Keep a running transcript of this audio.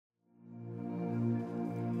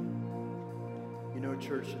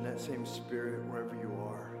church, in that same spirit, wherever you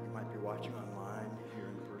are. You might be watching online, here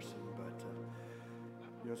in person, but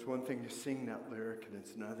it's one thing to sing that lyric, and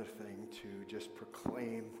it's another thing to just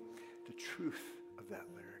proclaim the truth of that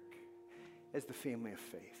lyric as the family of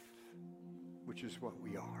faith, which is what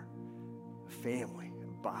we are, a family, a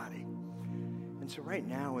body. And so right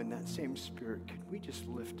now, in that same spirit, could we just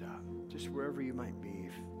lift up, just wherever you might be,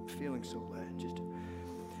 feeling so led, just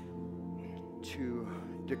to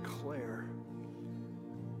declare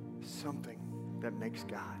something that makes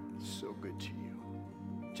God so good to you.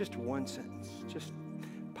 Just one sentence, just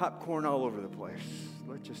popcorn all over the place.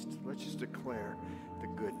 Let's just declare the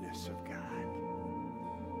goodness of God.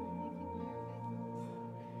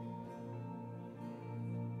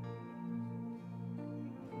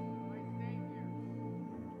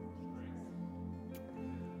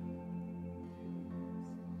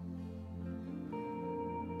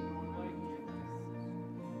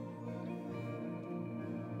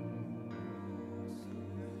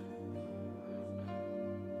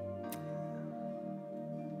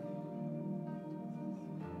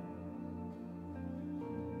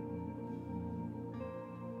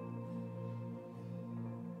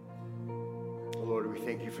 Lord, we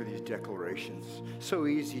thank you for these declarations. So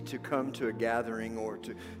easy to come to a gathering or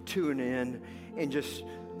to tune in and just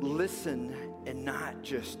listen and not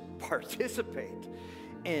just participate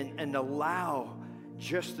and allow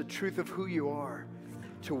just the truth of who you are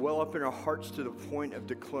to well up in our hearts to the point of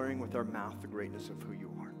declaring with our mouth the greatness of who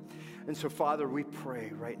you are. And so, Father, we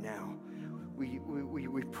pray right now.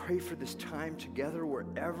 We pray for this time together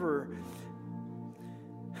wherever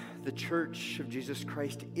the church of Jesus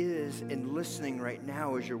Christ is and listening right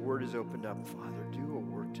now as your word is opened up. Father, do a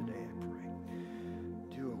work today, I pray.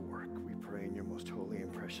 Do a work, we pray in your most holy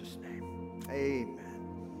and precious name.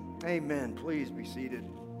 Amen. Amen. Please be seated.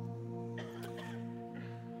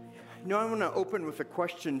 I want to open with a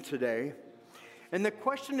question today. And the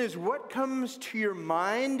question is, what comes to your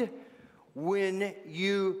mind when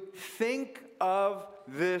you think of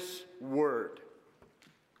this word?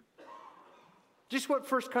 Just what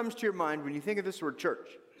first comes to your mind when you think of this word, church?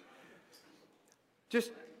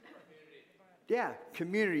 Just, yeah,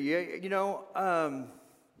 community.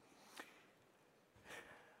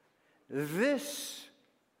 This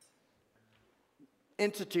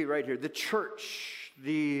entity right here, the church,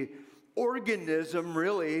 the organism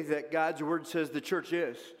really that God's word says the church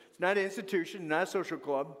is. It's not an institution, not a social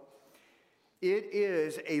club. It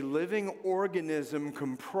is a living organism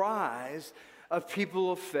comprised of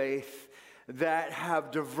people of faith that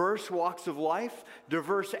have diverse walks of life,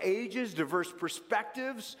 diverse ages, diverse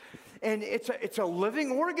perspectives, and it's a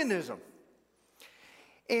living organism.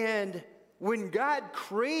 And when God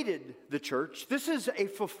created the church, this is a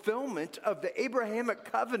fulfillment of the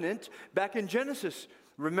Abrahamic covenant back in Genesis.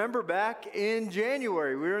 Remember back in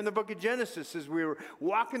January, we were in the book of Genesis as we were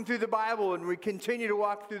walking through the Bible, and we continue to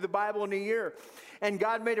walk through the Bible in a year. And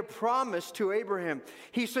God made a promise to Abraham.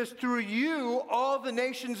 He says, through you, all the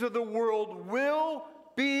nations of the world will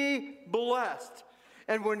be blessed.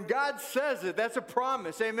 And when God says it, that's a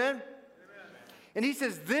promise. Amen? Amen. And he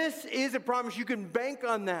says, this is a promise. You can bank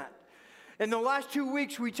on that. In the last 2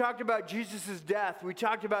 weeks, we talked about Jesus' death. We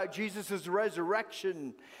talked about Jesus'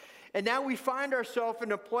 resurrection. And now we find ourselves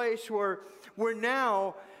in a place where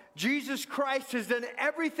now Jesus Christ has done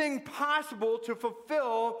everything possible to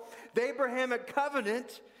fulfill the Abrahamic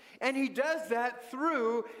covenant, and he does that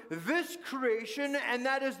through this creation, and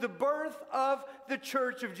that is the birth of the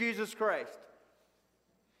church of Jesus Christ.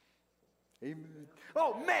 Amen.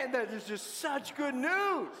 Oh man, that is just such good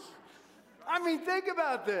news. I mean, think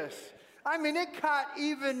about this. I mean, it caught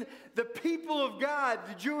even the people of God,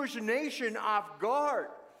 the Jewish nation, off guard.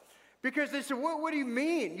 Because they said, what do you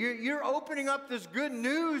mean? You're opening up this good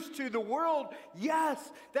news to the world?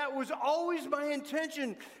 Yes, that was always my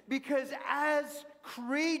intention. Because as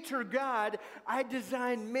Creator God, I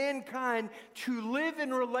designed mankind to live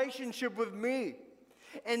in relationship with me.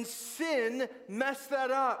 And sin messed that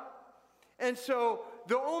up. And so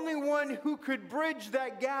the only one who could bridge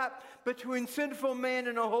that gap between sinful man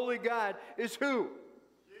and a holy God is who?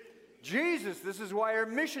 Jesus. This is why our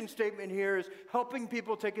mission statement here is helping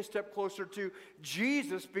people take a step closer to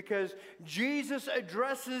Jesus, because Jesus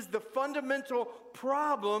addresses the fundamental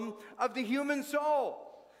problem of the human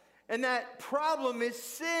soul. And that problem is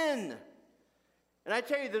sin. And I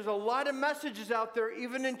tell you, there's a lot of messages out there,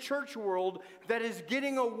 even in church world, that is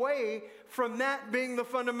getting away from that being the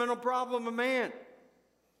fundamental problem of man.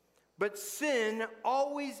 But sin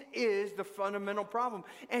always is the fundamental problem.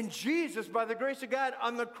 And Jesus, by the grace of God,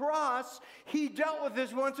 on the cross, he dealt with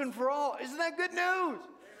this once and for all. Isn't that good news? Amen.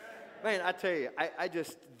 Man, I tell you,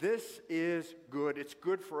 this is good. It's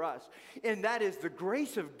good for us. And that is the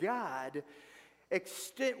grace of God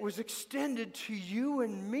was extended to you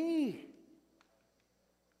and me.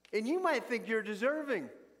 And you might think you're deserving,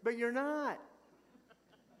 but you're not.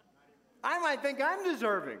 I might think I'm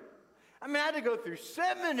deserving. I mean, I had to go through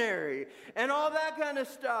seminary and all that kind of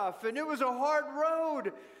stuff, and it was a hard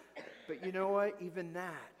road. But you know what? Even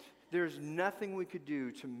that, there's nothing we could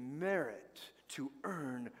do to merit, to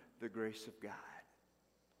earn the grace of God.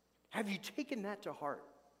 Have you taken that to heart?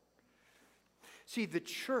 See, the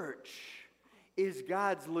church is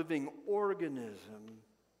God's living organism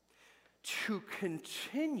to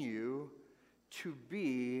continue to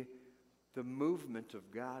be the movement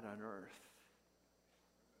of God on earth.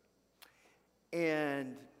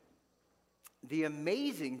 And the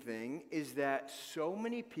amazing thing is that so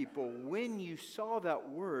many people, when you saw that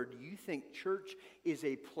word, you think church is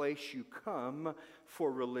a place you come for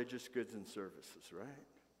religious goods and services, right?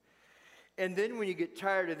 And then when you get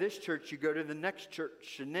tired of this church, you go to the next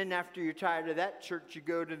church. And then after you're tired of that church, you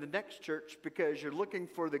go to the next church because you're looking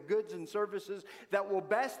for the goods and services that will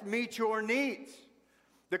best meet your needs.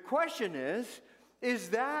 The question is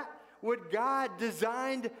that what God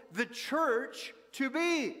designed the church to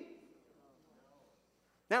be?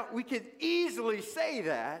 Now, we could easily say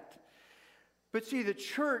that, but see, the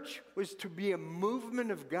church was to be a movement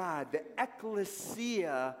of God, the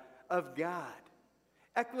ecclesia of God.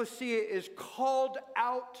 Ecclesia is called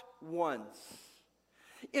out ones.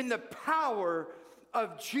 In the power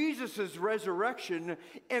of Jesus' resurrection,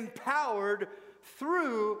 empowered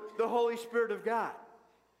through the Holy Spirit of God.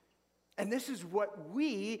 And this is what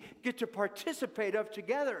we get to participate of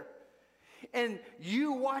together. And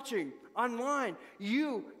you watching online,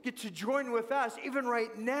 you get to join with us even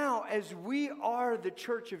right now as we are the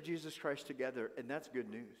church of Jesus Christ together. And that's good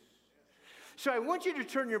news. So I want you to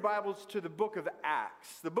turn your Bibles to the book of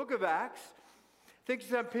Acts. The book of Acts, I think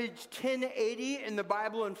it's on page 1080 in the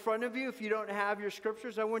Bible in front of you. If you don't have your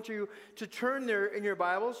scriptures, I want you to turn there in your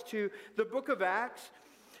Bibles to the book of Acts.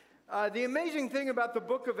 The amazing thing about the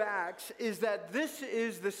book of Acts is that this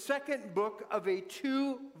is the second book of a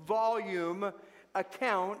 2-volume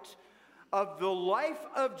account of the life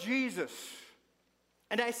of Jesus.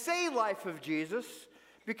 And I say life of Jesus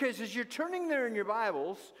because as you're turning there in your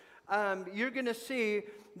Bibles, you're going to see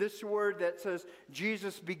this word that says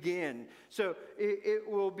Jesus began. So it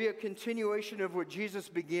will be a continuation of what Jesus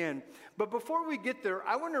began. But before we get there,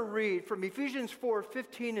 I want to read from Ephesians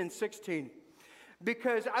 4:15 and 16.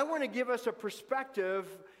 Because I want to give us a perspective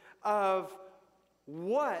of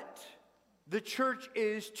what the church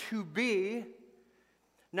is to be,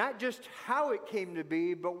 not just how it came to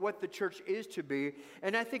be, but what the church is to be.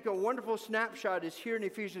 And I think a wonderful snapshot is here in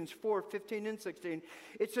Ephesians 4:15 and 16.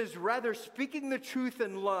 It says, rather speaking the truth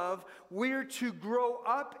in love, we're to grow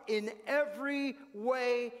up in every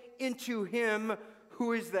way into Him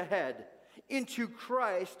who is the head, into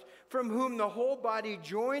Christ, from whom the whole body,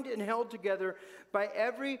 joined and held together by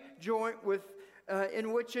every joint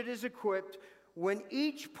in which it is equipped, when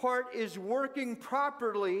each part is working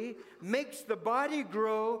properly, makes the body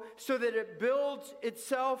grow so that it builds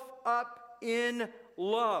itself up in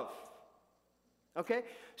love. Okay?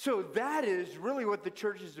 So that is really what the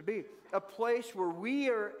church is to be. A place where we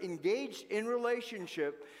are engaged in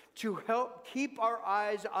relationship to help keep our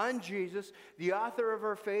eyes on Jesus, the author of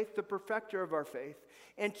our faith, the perfecter of our faith,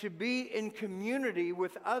 and to be in community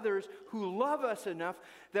with others who love us enough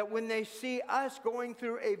that when they see us going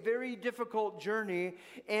through a very difficult journey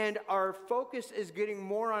and our focus is getting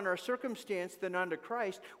more on our circumstance than onto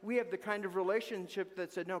Christ, we have the kind of relationship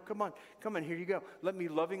that said, no, come on, here you go. Let me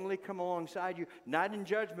lovingly come alongside you, not in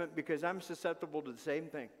judgment because I'm susceptible to the same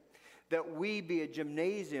thing. That we be a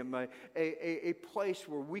gymnasium, a place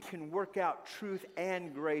where we can work out truth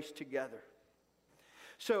and grace together.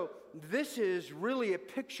 So this is really a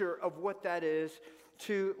picture of what that is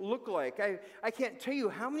to look like. I can't tell you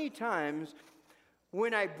how many times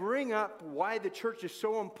when I bring up why the church is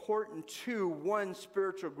so important to one's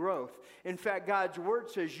spiritual growth. In fact, God's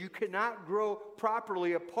word says you cannot grow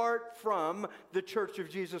properly apart from the church of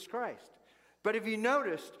Jesus Christ. But if you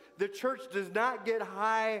noticed, the church does not get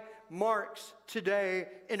high marks today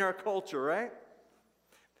in our culture, right?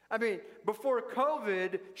 I mean, before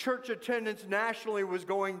COVID, church attendance nationally was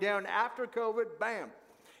going down. After COVID, bam,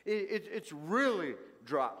 it's really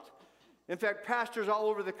dropped. In fact, pastors all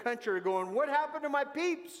over the country are going, what happened to my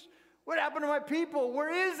peeps? What happened to my people?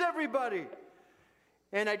 Where is everybody?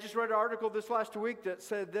 And I just read an article this last week that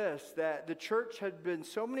said this, that the church had been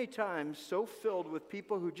so many times so filled with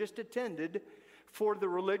people who just attended for the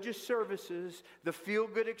religious services, the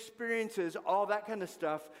feel-good experiences, all that kind of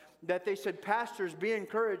stuff, that they said, pastors, be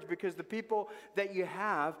encouraged because the people that you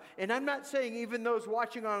have, and I'm not saying even those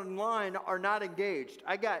watching online are not engaged.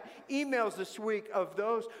 I got emails this week of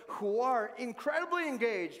those who are incredibly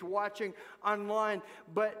engaged watching online,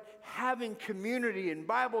 but having community and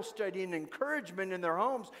Bible study and encouragement in their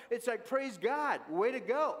homes. It's like, praise God, way to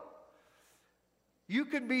go. You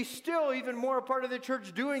could be still even more a part of the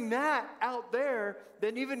church doing that out there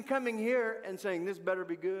than even coming here and saying, this better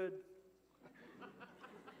be good.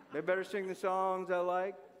 They better sing the songs I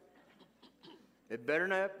like. It better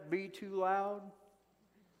not be too loud.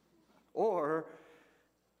 Or,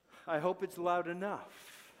 I hope it's loud enough.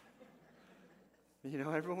 You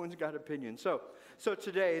know, everyone's got opinions. So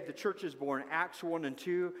today, the church is born, Acts 1 and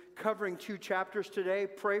 2, covering 2 chapters today.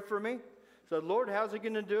 Pray for me. So, Lord, how's he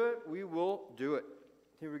going to do it? We will do it.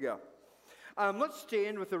 Here we go. Let's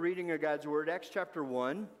stand with the reading of God's Word, Acts chapter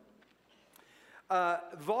 1.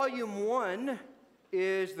 Volume 1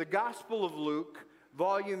 is the Gospel of Luke.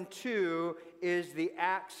 Volume 2 is the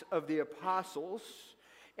Acts of the Apostles.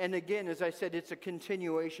 And again, as I said, it's a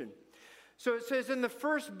continuation. So it says, in the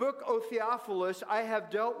first book, O Theophilus, I have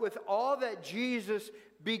dealt with all that Jesus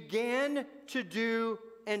began to do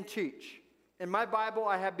and teach. In my Bible,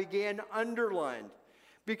 I have began underlined,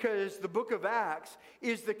 because the book of Acts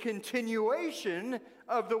is the continuation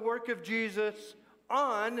of the work of Jesus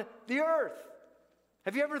on the earth.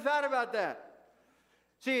 Have you ever thought about that?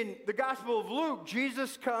 See, in the Gospel of Luke,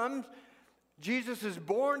 Jesus comes, Jesus is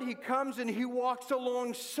born, he comes and he walks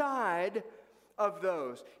alongside of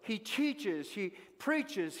those. He teaches, he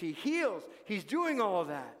preaches, he heals, he's doing all of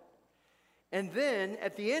that. And then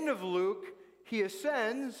at the end of Luke, he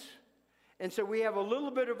ascends. And so we have a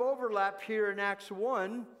little bit of overlap here in Acts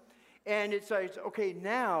 1. And it's like, okay,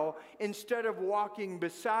 now, instead of walking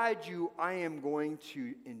beside you, I am going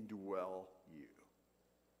to indwell you.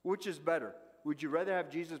 Which is better? Would you rather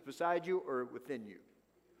have Jesus beside you or within you?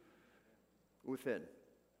 Within.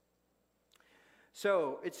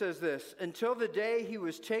 So it says this, until the day he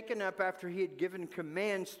was taken up after he had given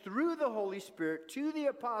commands through the Holy Spirit to the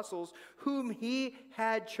apostles whom he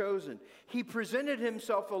had chosen. He presented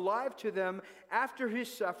himself alive to them after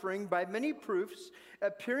his suffering by many proofs,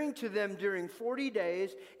 appearing to them during 40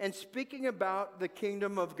 days and speaking about the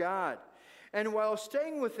kingdom of God. And while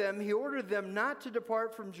staying with them, he ordered them not to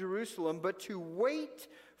depart from Jerusalem, but to wait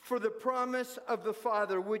for the promise of the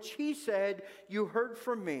Father, which he said, you heard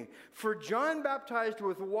from me. For John baptized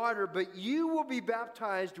with water, but you will be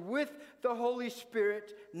baptized with the Holy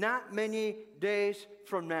Spirit not many days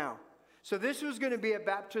from now. So this was going to be a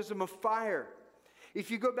baptism of fire.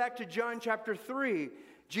 If you go back to John chapter 3,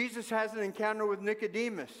 Jesus has an encounter with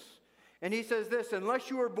Nicodemus. And he says this,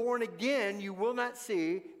 unless you are born again, you will not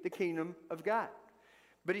see the kingdom of God.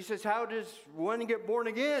 But he says, how does one get born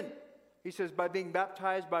again? He says, by being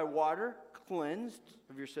baptized by water, cleansed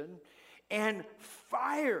of your sin, and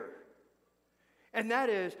fire. And that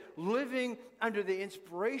is living under the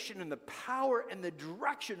inspiration and the power and the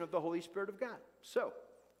direction of the Holy Spirit of God. So,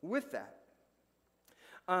 with that,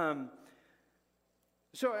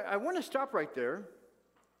 so I want to stop right there,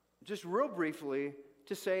 just real briefly,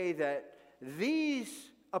 to say that these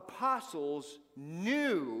apostles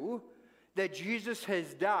knew that Jesus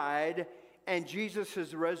has died and Jesus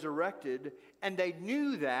has resurrected, and they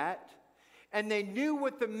knew that, and they knew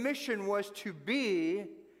what the mission was to be.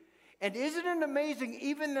 And isn't it amazing,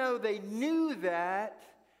 even though they knew that,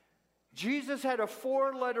 Jesus had a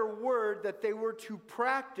 4-letter word that they were to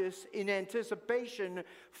practice in anticipation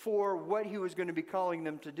for what he was going to be calling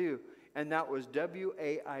them to do, and that was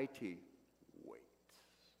W-A-I-T.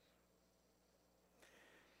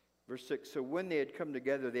 Verse 6, so when they had come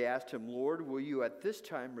together, they asked him, Lord, will you at this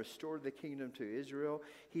time restore the kingdom to Israel?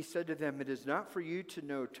 He said to them, it is not for you to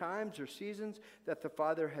know times or seasons that the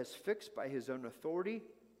Father has fixed by his own authority.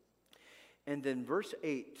 And then verse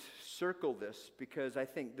 8, circle this, because I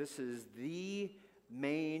think this is the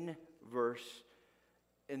main verse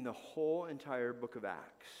in the whole entire book of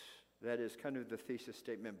Acts. That is kind of the thesis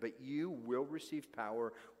statement. But you will receive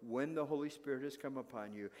power when the Holy Spirit has come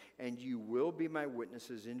upon you, and you will be my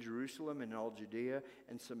witnesses in Jerusalem and all Judea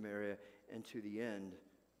and Samaria and to the end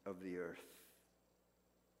of the earth.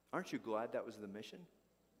 Aren't you glad that was the mission?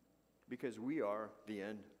 Because we are the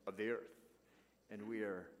end of the earth, and we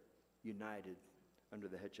are united under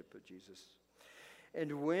the headship of Jesus.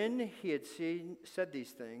 And when he had said these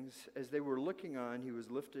things, as they were looking on, he was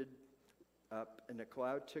lifted up, and a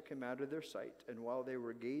cloud took him out of their sight. And while they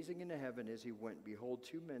were gazing into heaven as he went, behold,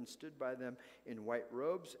 2 men stood by them in white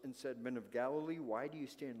robes and said, Men of Galilee, why do you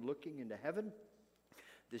stand looking into heaven?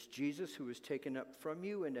 This Jesus who was taken up from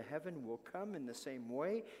you into heaven will come in the same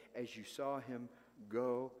way as you saw him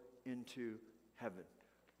go into heaven.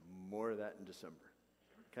 More of that in December.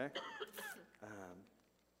 Okay?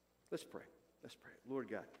 Let's pray. Let's pray. Lord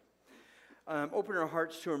God, open our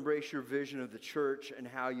hearts to embrace your vision of the church and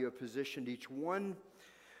how you have positioned each one,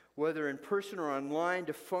 whether in person or online,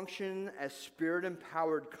 to function as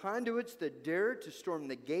Spirit-empowered conduits that dare to storm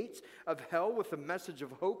the gates of hell with a message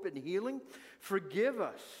of hope and healing. Forgive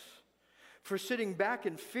us for sitting back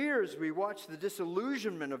in fear as we watch the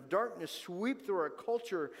disillusionment of darkness sweep through our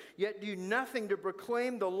culture, yet do nothing to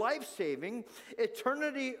proclaim the life-saving,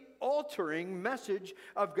 eternity-altering message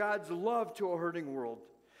of God's love to a hurting world.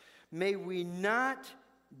 May we not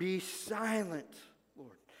be silent,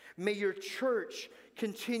 Lord. May your church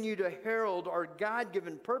continue to herald our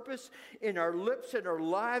God-given purpose in our lips and our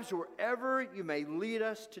lives wherever you may lead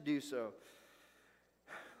us to do so.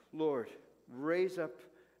 Lord, raise up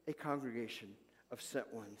a congregation of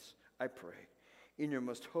sent ones, I pray, in your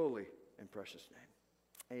most holy and precious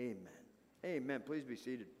name. Amen. Amen. Please be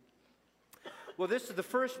seated. Well, this is the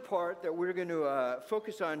first part that we're going to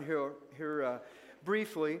focus on here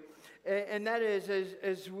briefly, and that is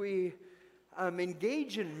as we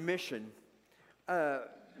engage in mission,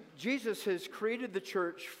 Jesus has created the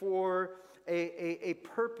church for a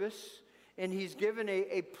purpose, and he's given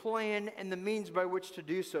a plan and the means by which to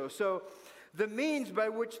do so. So the means by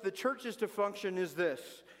which the church is to function is this.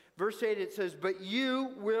 Verse 8, it says, "But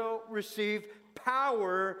you will receive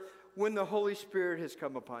power when the Holy Spirit has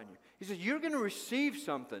come upon you." He says, you're going to receive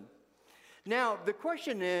something. Now, the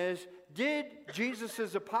question is, did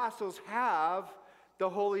Jesus' apostles have the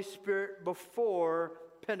Holy Spirit before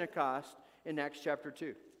Pentecost in Acts chapter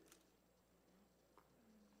 2?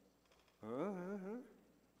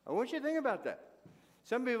 I want you to think about that.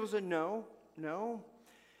 Some people said no.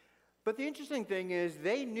 But the interesting thing is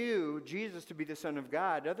they knew Jesus to be the Son of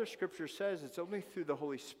God. Other scripture says it's only through the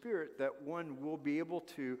Holy Spirit that one will be able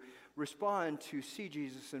to respond to see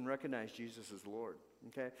Jesus and recognize Jesus as Lord.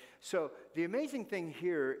 Okay? So the amazing thing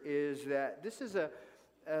here is that this is a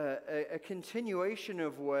continuation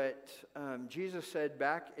of what Jesus said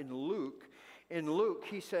back in Luke. In Luke,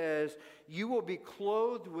 he says, you will be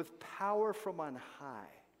clothed with power from on high.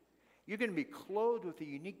 You're going to be clothed with a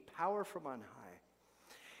unique power from on high.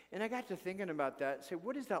 And I got to thinking about that and say,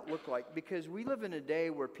 what does that look like? Because we live in a day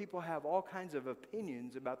where people have all kinds of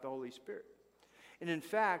opinions about the Holy Spirit. And in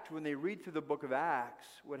fact, when they read through the book of Acts,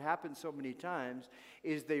 what happens so many times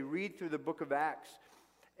is they read through the book of Acts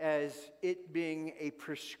as it being a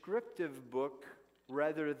prescriptive book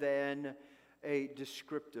rather than a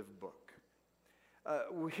descriptive book.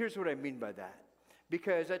 Well, here's what I mean by that.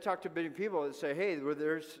 Because I talk to many people that say, hey, where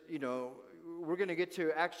there's, we're going to get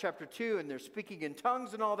to Acts chapter 2, and they're speaking in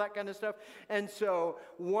tongues and all that kind of stuff. And so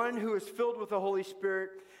one who is filled with the Holy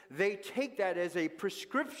Spirit, they take that as a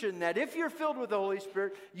prescription that if you're filled with the Holy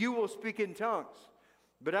Spirit, you will speak in tongues.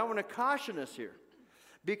 But I want to caution us here,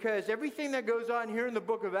 because everything that goes on here in the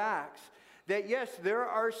book of Acts, that yes, there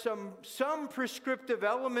are some prescriptive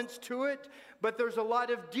elements to it, but there's a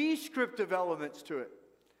lot of descriptive elements to it.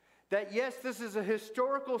 That yes, this is a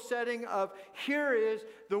historical setting of here is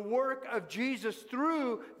the work of Jesus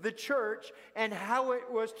through the church and how it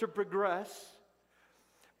was to progress.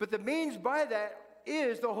 But the means by that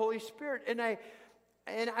is the Holy Spirit. And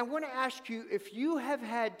I want to ask you, if you have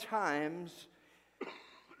had times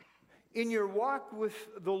in your walk with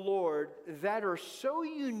the Lord that are so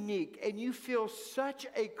unique and you feel such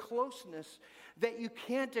a closeness that you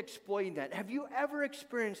can't explain that. Have you ever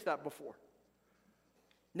experienced that before?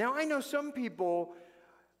 Now, I know some people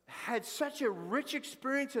had such a rich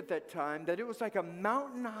experience at that time that it was like a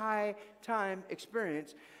mountain high time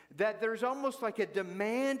experience that there's almost like a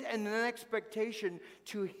demand and an expectation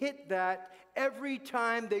to hit that every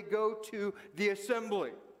time they go to the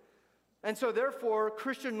assembly. And so therefore,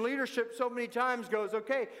 Christian leadership so many times goes,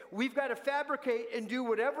 okay, we've got to fabricate and do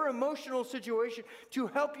whatever emotional situation to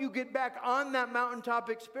help you get back on that mountaintop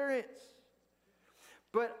experience.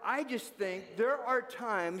 But I just think there are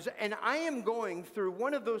times, and I am going through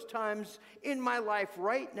one of those times in my life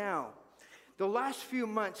right now. The last few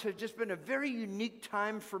months have just been a very unique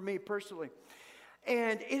time for me personally.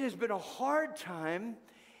 And it has been a hard time,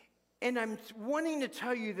 and I'm wanting to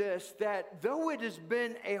tell you this, that though it has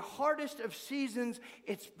been a hardest of seasons,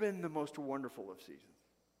 it's been the most wonderful of seasons.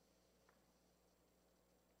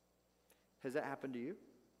 Has that happened to you?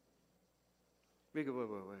 We go,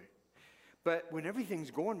 wait. But when everything's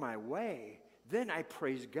going my way, then I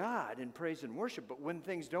praise God and praise and worship. But when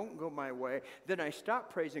things don't go my way, then I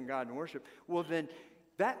stop praising God and worship. Well, then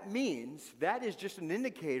that means that is just an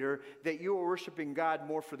indicator that you are worshiping God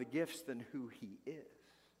more for the gifts than who he is.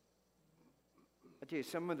 I tell you,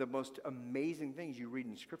 some of the most amazing things you read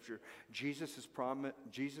in Scripture, Jesus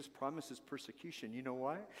promises persecution. You know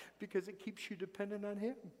why? Because it keeps you dependent on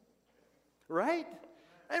him. Right?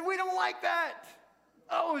 And we don't like that.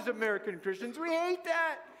 Oh, as American Christians, we hate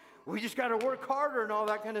that. We just got to work harder and all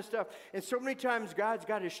that kind of stuff. And so many times God's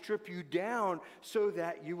got to strip you down so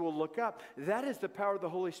that you will look up. That is the power of the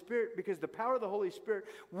Holy Spirit, because the power of the Holy Spirit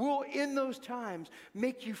will, in those times,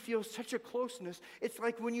 make you feel such a closeness. It's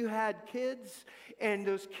like when you had kids, and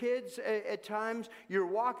those kids, at times, you're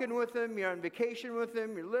walking with them, you're on vacation with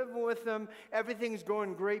them, you're living with them, everything's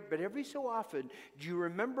going great. But every so often, do you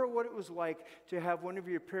remember what it was like to have one of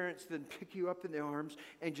your parents then pick you up in their arms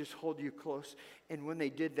and just hold you close? And when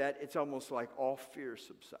they did that, it's almost like all fear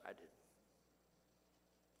subsided.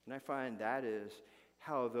 And I find that is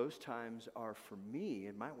how those times are for me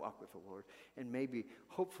in my walk with the Lord, and maybe,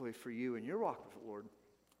 hopefully, for you in your walk with the Lord,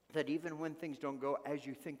 that even when things don't go as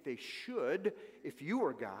you think they should, if you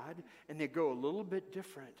are God, and they go a little bit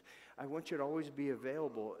different, I want you to always be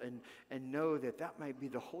available and know that that might be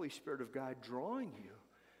the Holy Spirit of God drawing you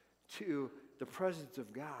to the presence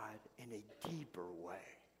of God in a deeper way.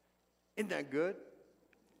 Isn't that good?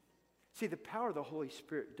 See, the power of the Holy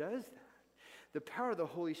Spirit does that. The power of the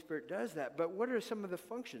Holy Spirit does that. But what are some of the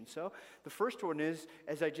functions? So the first one is,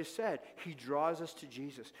 as I just said, he draws us to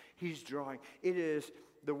Jesus. He's drawing. It is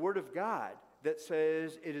the Word of God that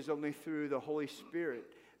says it is only through the Holy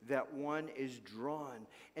Spirit that one is drawn.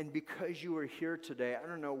 And because you are here today, I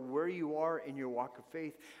don't know where you are in your walk of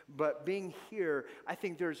faith, but being here, I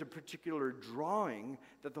think there's a particular drawing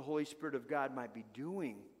that the Holy Spirit of God might be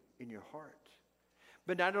doing in your heart.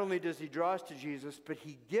 But not only does he draw us to Jesus, but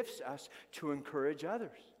he gifts us to encourage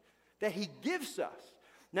others. That he gives us.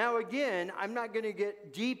 Now again, I'm not going to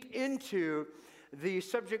get deep into the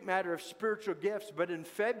subject matter of spiritual gifts, but in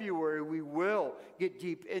February we will get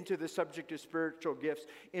deep into the subject of spiritual gifts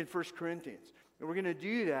in 1 Corinthians. And we're going to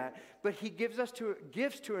do that. But he gives us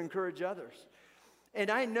gifts to encourage others. And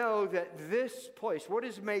I know that this place, what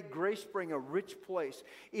has made Grace Spring a rich place,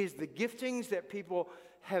 is the giftings that people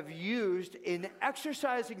have used in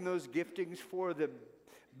exercising those giftings for the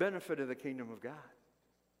benefit of the kingdom of God.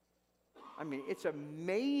 I mean, it's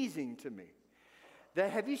amazing to me.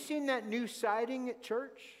 Have you seen that new siding at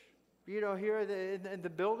church? You know, here in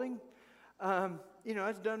the building? You know,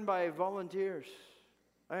 it's done by volunteers.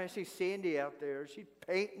 I see Sandy out there. She's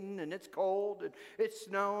painting, and it's cold, and it's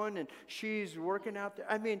snowing, and she's working out there.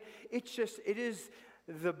 I mean, it is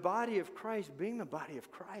the body of Christ being the body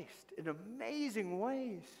of Christ in amazing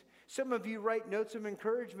ways. Some of you write notes of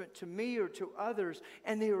encouragement to me or to others,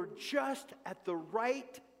 and they are just at the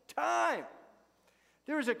right time.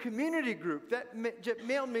 There was a community group that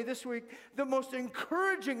mailed me this week the most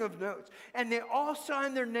encouraging of notes, and they all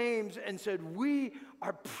signed their names and said, "We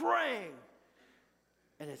are praying."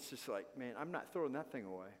 And it's just like, man, I'm not throwing that thing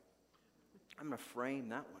away. I'm going to frame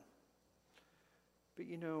that one. But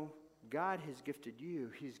you know, God has gifted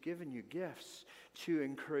you. He's given you gifts to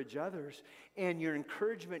encourage others. And your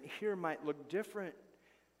encouragement here might look different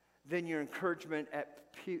than your encouragement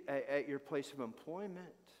at your place of employment,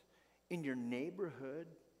 in your neighborhood.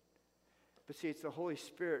 But see, it's the Holy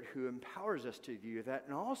Spirit who empowers us to do that.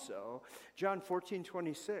 And also, John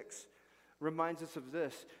 14:26 reminds us of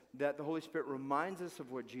this, that the Holy Spirit reminds us of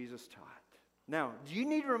what Jesus taught. Now, do you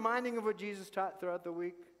need reminding of what Jesus taught throughout the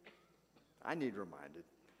week? I need reminded.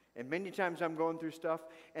 And many times I'm going through stuff,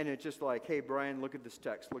 and it's just like, hey, Brian, look at this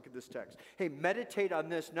text, look at this text. Hey, meditate on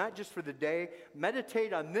this, not just for the day,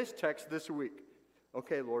 meditate on this text this week.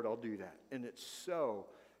 Okay, Lord, I'll do that. And it's so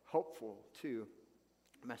helpful to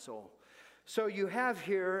my soul. So you have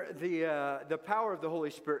here the power of the Holy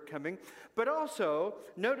Spirit coming. But also,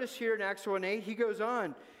 notice here in Acts 1:8, he goes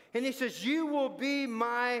on, and he says, "You will be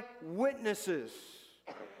my witnesses."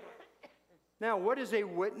 Now, what is a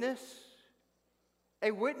witness?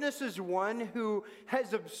 A witness is one who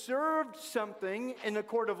has observed something in a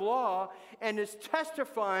court of law and is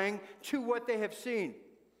testifying to what they have seen.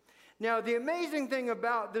 Now, the amazing thing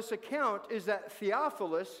about this account is that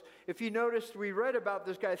Theophilus, if you noticed, we read about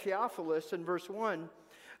this guy Theophilus in verse 1.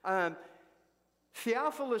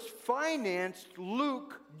 Theophilus financed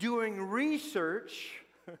Luke doing research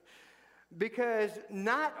because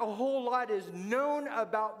not a whole lot is known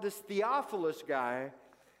about this Theophilus guy.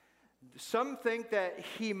 Some think that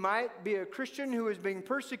he might be a Christian who was being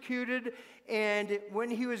persecuted, and when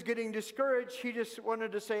he was getting discouraged, he just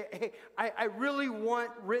wanted to say, hey, I really want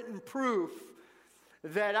written proof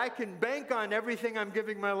that I can bank on everything I'm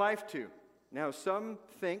giving my life to. Now, some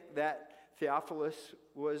think that Theophilus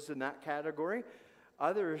was in that category.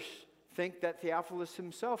 Others think that Theophilus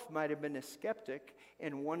himself might have been a skeptic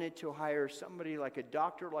and wanted to hire somebody like a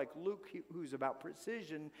doctor like Luke, who's about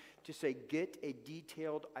precision, to say, get a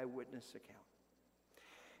detailed eyewitness account.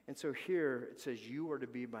 And so here it says, you are to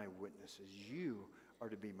be my witnesses. You are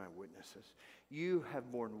to be my witnesses. You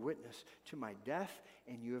have borne witness to my death,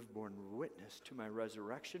 and you have borne witness to my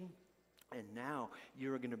resurrection. And now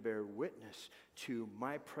you are going to bear witness to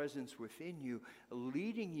my presence within you,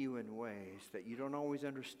 leading you in ways that you don't always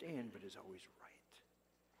understand, but is always right.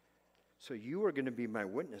 So you are going to be my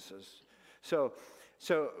witnesses. So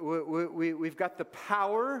we've got the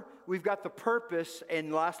power, we've got the purpose,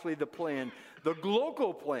 and lastly, the plan. The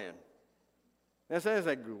global plan. That sounds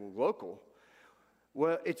like local.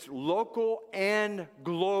 Well, it's local and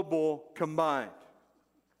global combined.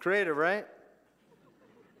 Creative, right?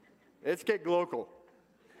 Let's get global.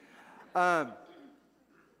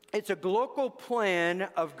 It's a global plan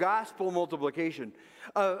of gospel multiplication,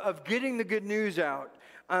 of getting the good news out.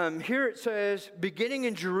 Here it says, beginning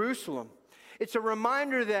in Jerusalem. It's a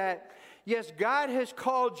reminder that, yes, God has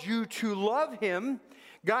called you to love Him.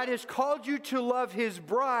 God has called you to love His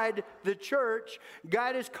bride, the church.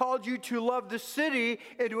 God has called you to love the city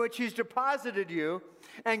in which He's deposited you.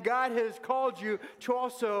 And God has called you to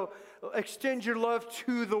also extend your love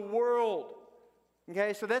to the world.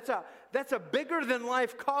 Okay, so that's a bigger than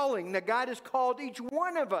life calling that God has called each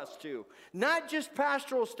one of us to, not just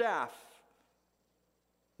pastoral staff.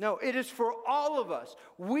 No, it is for all of us.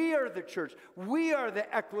 We are the church. We are the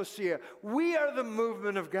ecclesia. We are the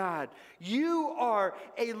movement of God. You are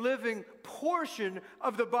a living portion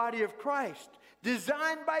of the body of Christ,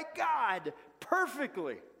 designed by God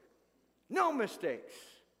perfectly. No mistakes.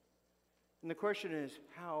 And the question is,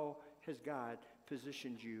 how has God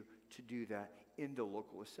positioned you to do that in the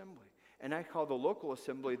local assembly? And I call the local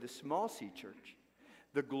assembly the small C church,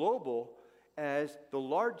 the global as the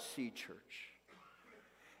large C church.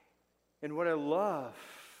 And what I love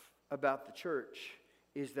about the church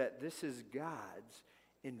is that this is God's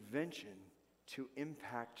invention to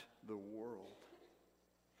impact the world.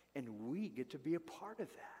 And we get to be a part of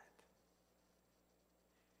that.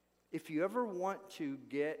 If you ever want to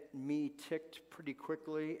get me ticked pretty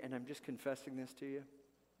quickly, and I'm just confessing this to you,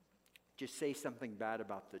 just say something bad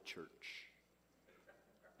about the church.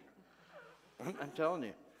 I'm telling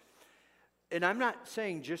you. And I'm not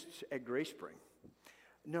saying just at Grace Spring.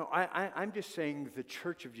 No, I'm just saying the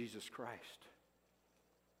church of Jesus Christ.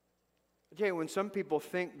 I tell you, when some people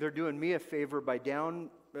think they're doing me a favor by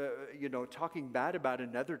talking bad about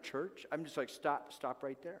another church, I'm just like, stop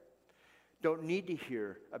right there. Don't need to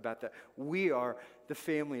hear about that. We are the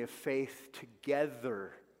family of faith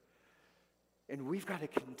together. And we've got to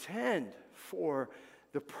contend for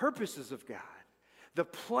the purposes of God, the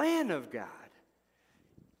plan of God,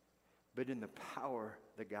 but in the power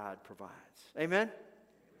that God provides. Amen?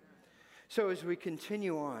 So as we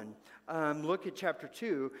continue on, look at chapter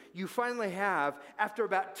 2. You finally have, after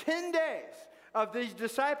about 10 days of these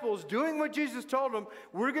disciples doing what Jesus told them,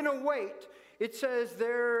 we're going to wait. It says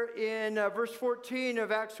there in verse 14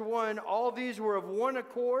 of Acts 1, all these were of one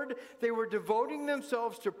accord. They were devoting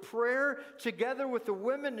themselves to prayer together with the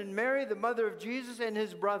women and Mary, the mother of Jesus, and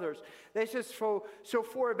his brothers. They says, so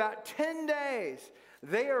for about 10 days,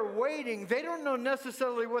 they are waiting. They don't know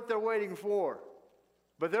necessarily what they're waiting for,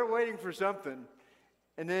 but they're waiting for something.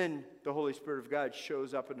 And then the Holy Spirit of God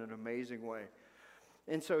shows up in an amazing way.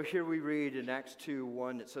 And so here we read in Acts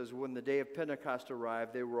 2:1, it says, when the day of Pentecost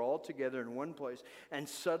arrived, they were all together in one place, and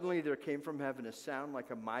suddenly there came from heaven a sound like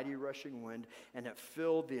a mighty rushing wind, and it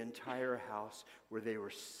filled the entire house where they were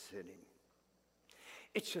sitting.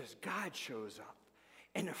 It says God shows up,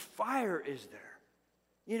 and a fire is there.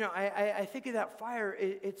 You know, I think of that fire,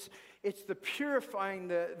 it's the purifying,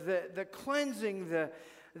 the cleansing,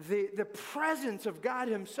 the presence of God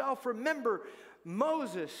himself. Remember,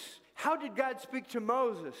 Moses, how did God speak to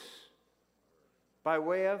Moses? By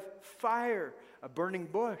way of fire, a burning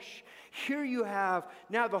bush. Here you have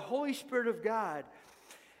now the Holy Spirit of God.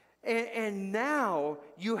 And now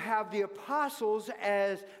you have the apostles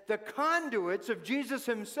as the conduits of Jesus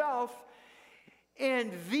himself.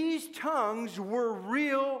 And these tongues were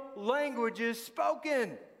real languages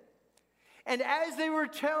spoken. And as they were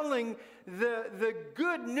telling the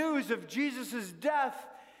good news of Jesus' death,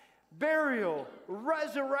 burial,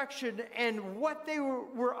 resurrection, and what they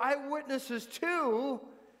were eyewitnesses to,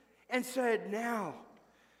 and said, now,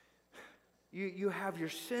 you have your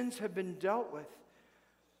sins have been dealt with.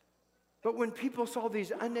 But when people saw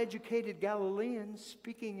these uneducated Galileans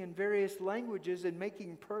speaking in various languages and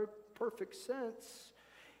making perfect sense,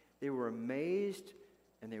 they were amazed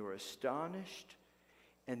And they were astonished.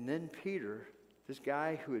 And then Peter, this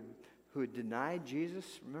guy who had denied Jesus,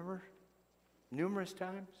 remember, numerous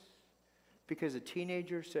times, because a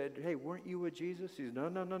teenager said, hey, weren't you with Jesus? He said, no,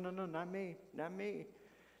 not me, not me.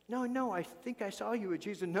 No, I think I saw you with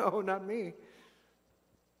Jesus. No, not me.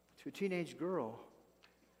 To a teenage girl.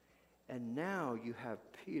 And now you have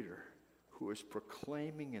Peter, who is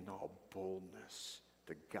proclaiming in all boldness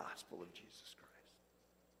the gospel of Jesus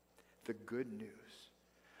Christ. The good news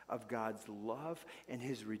of God's love and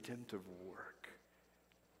his redemptive work.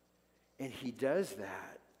 And he does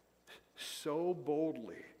that so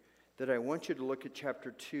boldly that I want you to look at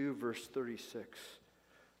chapter 2, verse 36.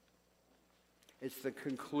 It's the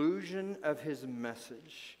conclusion of his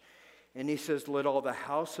message. And he says, let all the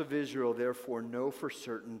house of Israel therefore know for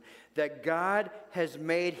certain that God has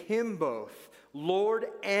made him both Lord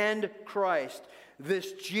and Christ,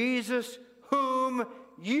 this Jesus whom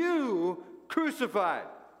you crucified.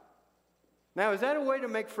 Now, is that a way to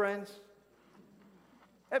make friends?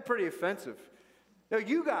 That's pretty offensive. Now,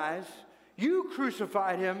 you guys, you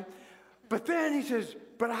crucified him, but then he says,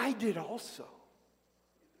 but I did also.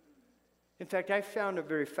 In fact, I found it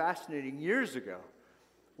very fascinating years ago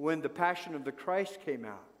when The Passion of the Christ came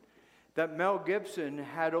out, that Mel Gibson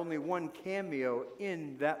had only one cameo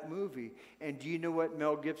in that movie. And do you know what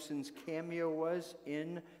Mel Gibson's cameo was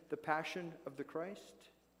in The Passion of the Christ?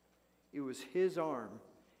 It was his arm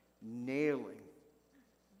nailing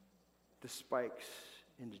the spikes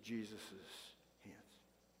into Jesus' hands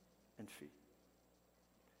and feet.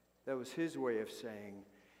 That was his way of saying,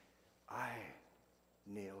 I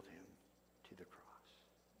nailed him to the cross.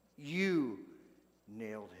 You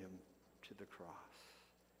nailed him to the cross.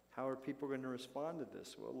 How are people going to respond to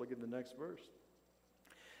this? Well, look at the next verse.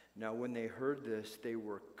 Now, when they heard this, they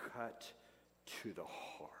were cut to the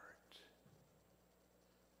heart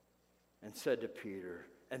and said to Peter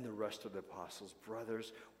and the rest of the apostles,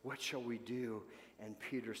 brothers, what shall we do? And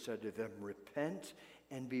Peter said to them, repent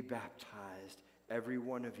and be baptized, every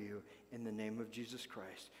one of you, in the name of Jesus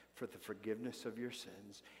Christ, for the forgiveness of your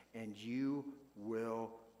sins, and you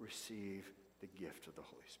will receive the gift of the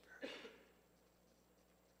Holy Spirit.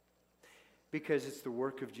 Because it's the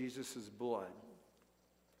work of Jesus' blood,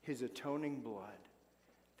 his atoning blood,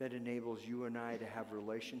 that enables you and I to have a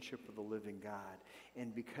relationship with the living God.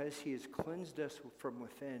 And because he has cleansed us from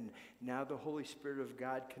within, now the Holy Spirit of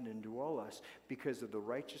God can indwell us because of the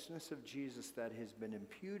righteousness of Jesus that has been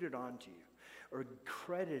imputed onto you or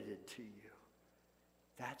credited to you.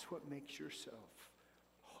 That's what makes yourself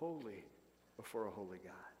holy before a holy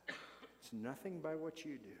God. It's nothing by what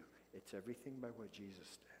you do. It's everything by what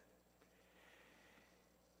Jesus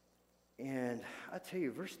did. And I'll tell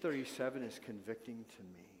you, verse 37 is convicting to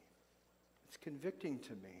me. It's convicting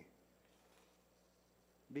to me.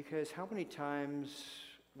 Because how many times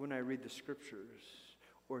when I read the scriptures,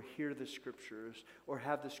 or hear the scriptures, or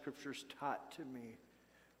have the scriptures taught to me,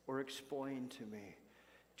 or explained to me,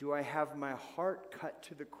 do I have my heart cut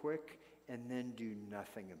to the quick and then do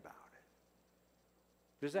nothing about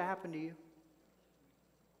it? Does that happen to you?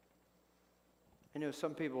 I know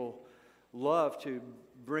some people love to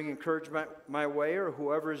bring encouragement my way, or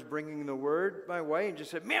whoever is bringing the word my way, and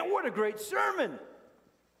just say, man, what a great sermon.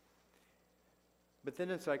 But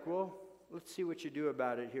then it's like, well, let's see what you do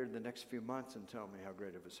about it here in the next few months and tell me how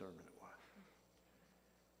great of a sermon it was.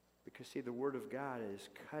 Because, see, the word of God is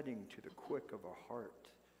cutting to the quick of our heart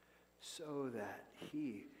so that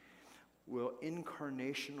he will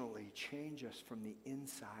incarnationally change us from the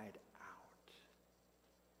inside out.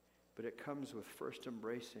 But it comes with first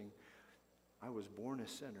embracing, I was born a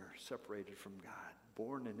sinner, separated from God,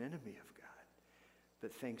 born an enemy of God.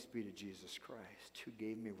 But thanks be to Jesus Christ, who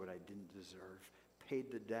gave me what I didn't deserve,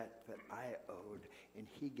 paid the debt that I owed, and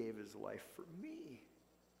he gave his life for me.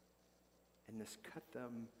 And this cut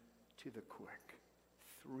them to the quick.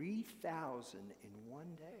 3,000 in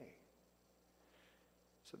one day.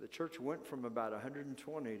 So the church went from about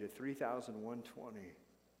 120 to 3,120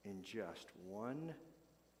 in just one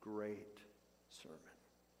great sermon.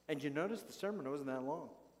 And you notice the sermon wasn't that long.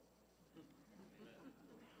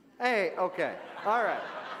 Hey, okay, all right.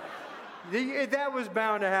 That was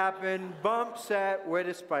bound to happen. Bump, set, way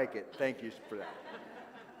to spike it. Thank you for that.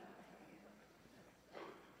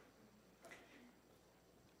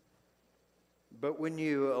 But when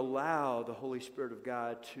you allow the Holy Spirit of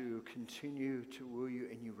God to continue to woo you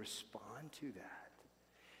and you respond to that,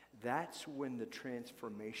 that's when the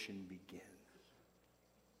transformation begins.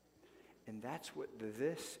 And that's what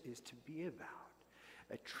this is to be about.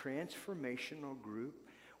 A transformational group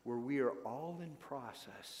where we are all in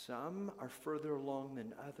process. Some are further along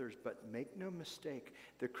than others, but make no mistake,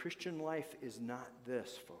 the Christian life is not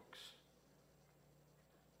this, folks.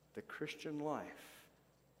 The Christian life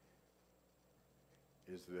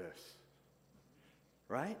is this.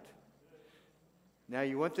 Right? Now,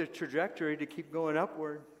 you want the trajectory to keep going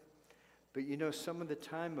upward, but you know, some of the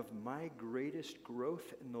time of my greatest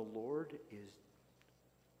growth in the Lord is,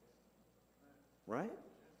 right?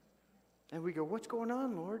 And we go, what's going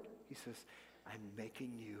on, Lord? He says, I'm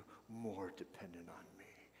making you more dependent on me.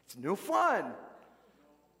 It's no fun,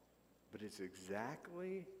 but it's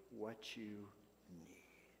exactly what you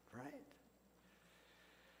need, right?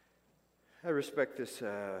 I respect this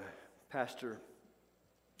pastor,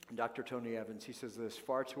 Dr. Tony Evans. He says this: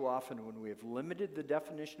 far too often when we have limited the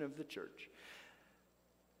definition of the church,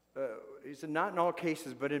 he said not in all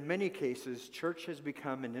cases, but in many cases, church has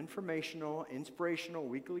become an informational, inspirational,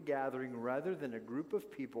 weekly gathering rather than a group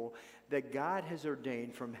of people that God has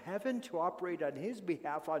ordained from heaven to operate on his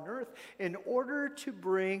behalf on earth in order to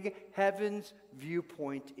bring heaven's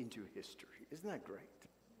viewpoint into history. Isn't that great?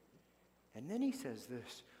 And then he says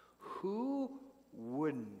this: who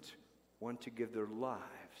wouldn't want to give their lives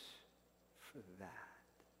for that?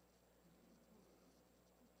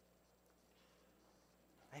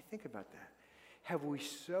 I think about that. Have we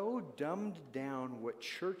so dumbed down what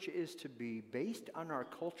church is to be based on our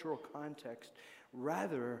cultural context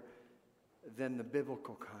rather than the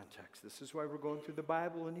biblical context? This is why we're going through the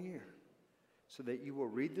Bible in a year, so that you will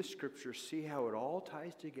read the scripture, see how it all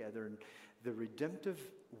ties together in the redemptive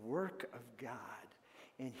work of God.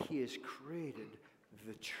 And he has created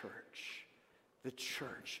the church. The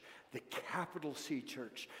church, the capital C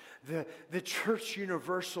church, the church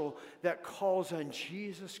universal that calls on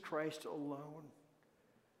Jesus Christ alone.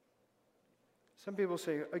 Some people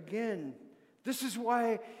say, again, this is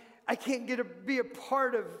why I can't be a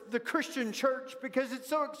part of the Christian church because it's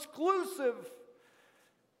so exclusive.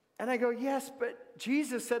 And I go, yes, but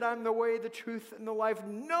Jesus said, I'm the way, the truth, and the life.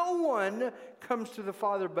 No one comes to the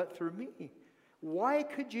Father but through me. Why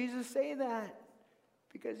could Jesus say that?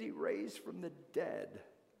 Because he raised from the dead.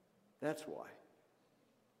 That's why.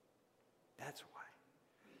 That's why.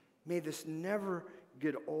 May this never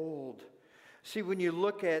get old. See, when you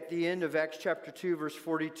look at the end of Acts chapter 2, verse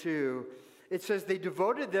 42, it says they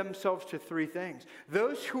devoted themselves to three things.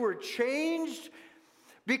 Those who were changed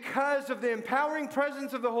because of the empowering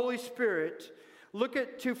presence of the Holy Spirit. Look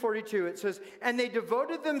at 2:42. It says, and they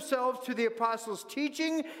devoted themselves to the apostles'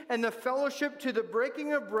 teaching and the fellowship, to the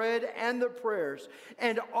breaking of bread and the prayers.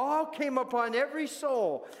 And awe came upon every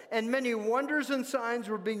soul, and many wonders and signs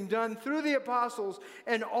were being done through the apostles,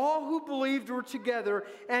 and all who believed were together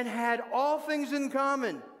and had all things in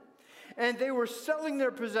common. And they were selling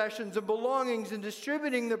their possessions and belongings and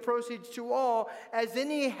distributing the proceeds to all as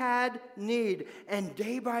any had need. And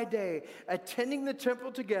day by day, attending the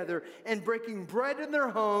temple together and breaking bread in their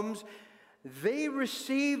homes, they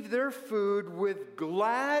received their food with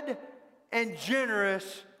glad and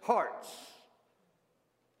generous hearts.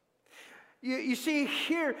 You see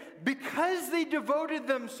here, because they devoted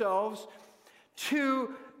themselves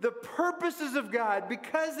to the purposes of God,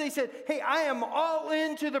 because they said, hey, I am all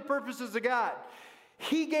into the purposes of God.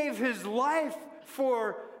 He gave his life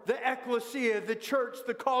for the ecclesia, the church,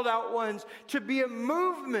 the called out ones, to be a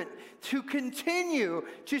movement, to continue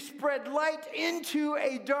to spread light into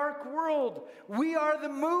a dark world. We are the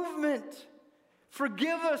movement.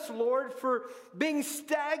 Forgive us, Lord, for being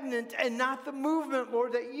stagnant and not the movement,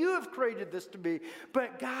 Lord, that you have created this to be.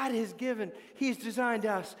 But God has given, he's designed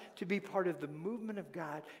us to be part of the movement of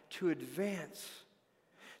God to advance.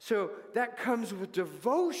 So that comes with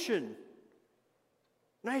devotion.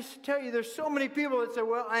 And I tell you, there's so many people that say,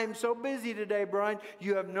 well, I am so busy today, Brian.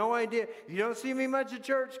 You have no idea. You don't see me much at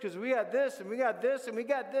church because we got this and we got this and we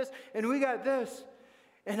got this and we got this.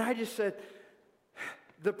 And I just said,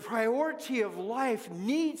 the priority of life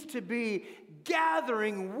needs to be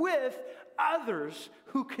gathering with others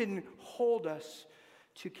who can hold us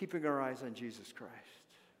to keeping our eyes on Jesus Christ.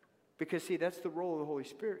 Because, see, that's the role of the Holy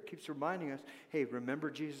Spirit. It keeps reminding us, hey,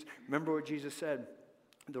 remember Jesus. Remember what Jesus said.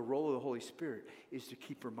 The role of the Holy Spirit is to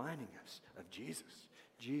keep reminding us of Jesus.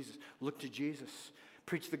 Jesus. Look to Jesus.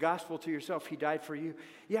 Preach the gospel to yourself. He died for you.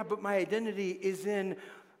 Yeah, but my identity is in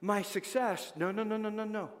my success.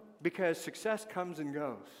 No. Because success comes and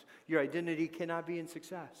goes. Your identity cannot be in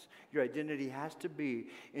success. Your identity has to be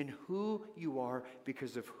in who you are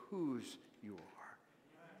because of whose you are.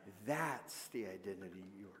 That's the identity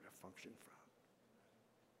you are to function from.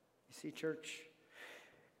 You see, church,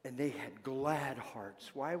 And they had glad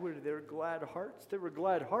hearts. Why were there glad hearts? They were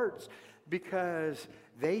glad hearts because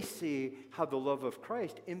they see how the love of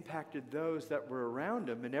Christ impacted those that were around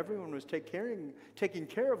them, and everyone was taking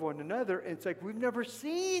care of one another. And it's like, we've never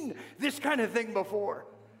seen this kind of thing before.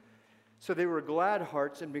 So they were glad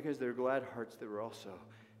hearts, and because they were glad hearts, they were also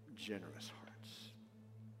generous hearts.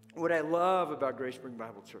 What I love about Grace Spring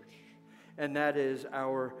Bible Church, and that is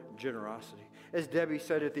our generosity. As Debbie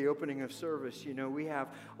said at the opening of service, we have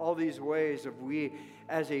all these ways of we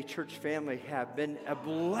as a church family have been a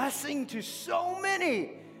blessing to so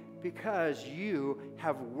many because you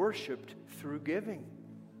have worshiped through giving.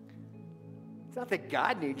 It's not that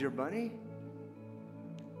God needs your money.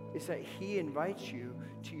 It's that He invites you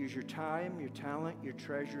to use your time, your talent, your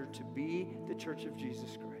treasure to be the church of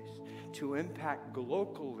Jesus Christ, to impact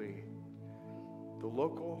locally, the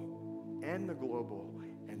local and the global,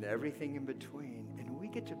 and everything in between. And we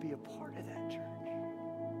get to be a part of that, church.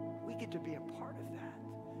 We get to be a part of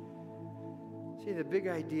that. See, the big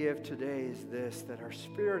idea of today is this, that our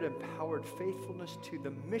Spirit-empowered faithfulness to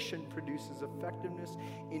the mission produces effectiveness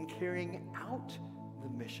in carrying out the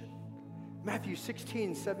mission. Matthew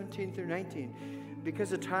 16, 17 through 19.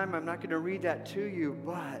 Because of time, I'm not going to read that to you,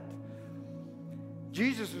 but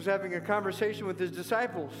Jesus was having a conversation with His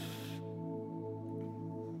disciples.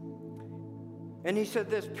 And He said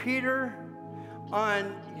this, Peter,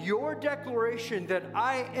 on your declaration that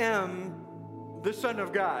I am the Son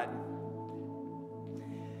of God,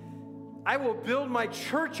 I will build my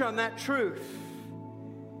church on that truth.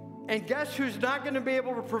 And guess who's not going to be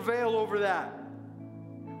able to prevail over that?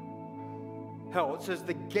 Hell. It says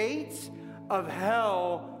the gates of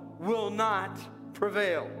hell will not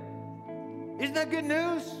prevail. Isn't that good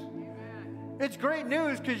news? It's great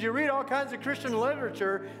news because you read all kinds of Christian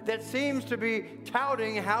literature that seems to be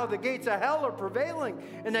touting how the gates of hell are prevailing.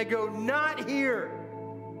 And they go, not here.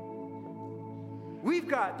 We've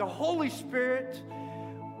got the Holy Spirit.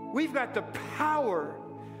 We've got the power.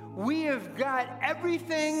 We have got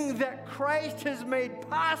everything that Christ has made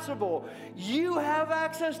possible. You have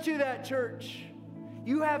access to that, church.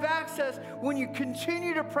 You have access when you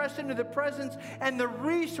continue to press into the presence and the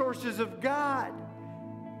resources of God.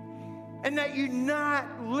 And that you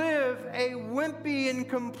not live a wimpy and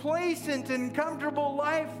complacent and comfortable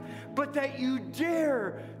life, but that you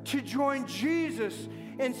dare to join Jesus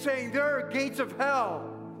in saying there are gates of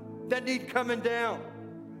hell that need coming down.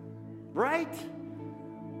 Right?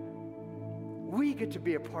 We get to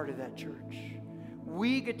be a part of that, church.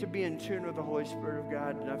 We get to be in tune with the Holy Spirit of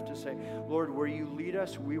God enough to say, Lord, where you lead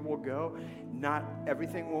us, we will go. Not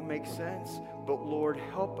everything will make sense, but Lord,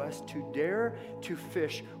 help us to dare to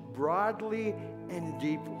fish broadly and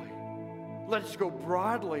deeply. Let us go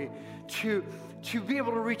broadly to be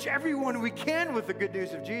able to reach everyone we can with the good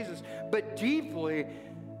news of Jesus, but deeply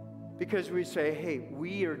because we say, hey,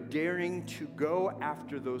 we are daring to go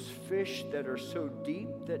after those fish that are so deep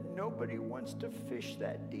that nobody wants to fish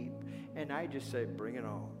that deep. And I just say, bring it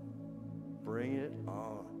on. Bring it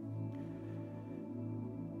on.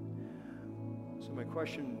 So my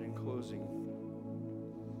question in closing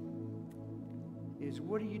is,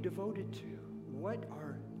 what are you devoted to? What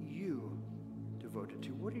are you devoted to?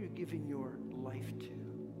 What are you giving your life to?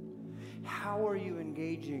 How are you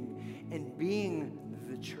engaging and being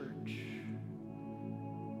the church?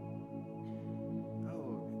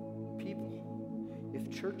 Oh, people, if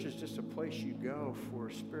church is just a place you go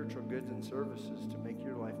for spiritual goods and services to make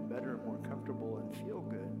your life better and more comfortable and feel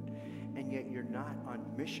good, and yet you're not on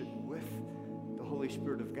mission with the Holy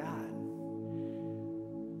Spirit of God,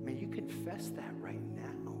 may you confess that right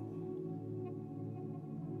now.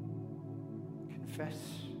 Confess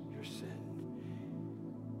your sin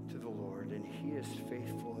to the Lord, and He is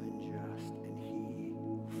faithful and just, and He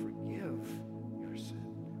will forgive your sin.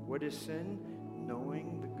 What is sin?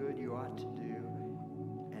 Knowing the good you ought to do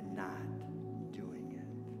and not doing it.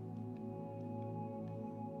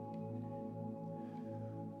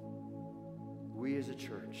 We as a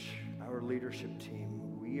church, our leadership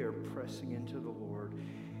team, we are pressing into the Lord,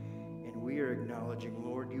 and we are acknowledging,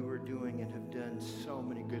 Lord, you are doing and have done so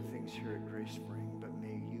many good things here at Grace Spring, but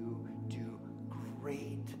may you do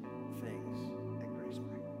great things at Grace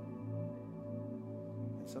Spring.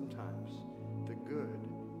 And sometimes the good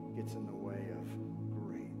gets in the way of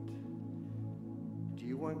great. Do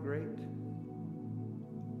you want great?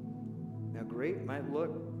 Now, great might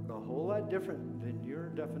look a whole lot different than your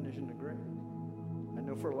definition of great. I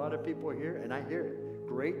know for a lot of people here, and I hear it,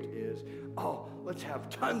 great is, oh, let's have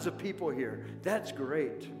tons of people here. That's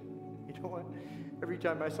great. You know what? Every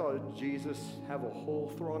time I saw Jesus have a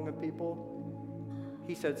whole throng of people,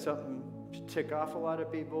 He said something to tick off a lot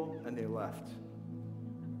of people, and they left.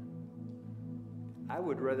 I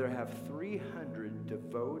would rather have 300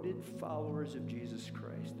 devoted followers of Jesus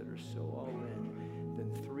Christ that are so all in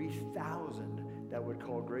than 3,000 that would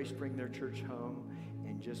call Grace, bring their church home,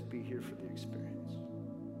 and just be here for the experience.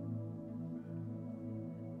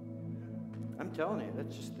 I'm telling you,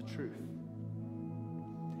 that's just the truth.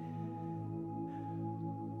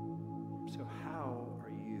 So how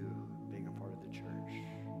are you being a part of the church?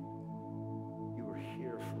 You were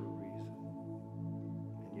here for a reason.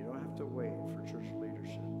 And you don't have to wait for church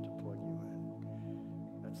leadership to plug you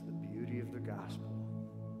in. That's the beauty of the gospel.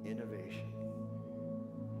 Innovation.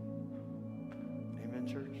 Amen,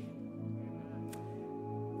 church?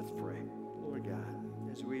 Let's pray. Lord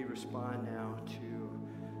God, as we respond now to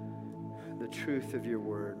the truth of your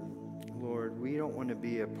word, Lord, we don't want to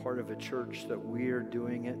be a part of a church that we are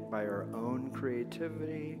doing it by our own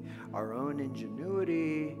creativity, our own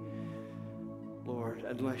ingenuity, Lord,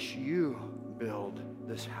 unless you build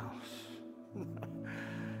this house.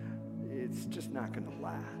 It's just not going to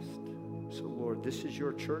last. So, Lord, this is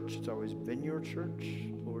your church. It's always been your church.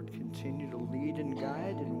 Lord, continue to lead and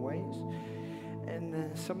guide in ways.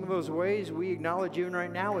 And some of those ways we acknowledge even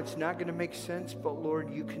right now, it's not going to make sense, but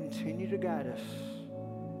Lord, you continue to guide us.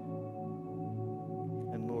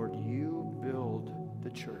 And Lord, you build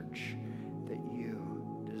the church that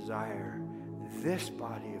you desire this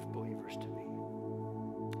body of believers to be.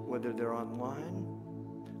 Whether they're online,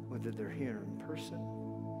 whether they're here in person,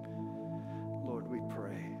 Lord, we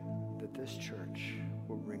pray that this church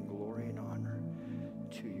will bring glory and honor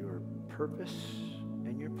to your purpose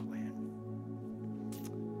and your plan.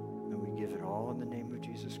 And we give it all in the name of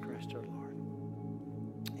Jesus Christ our Lord.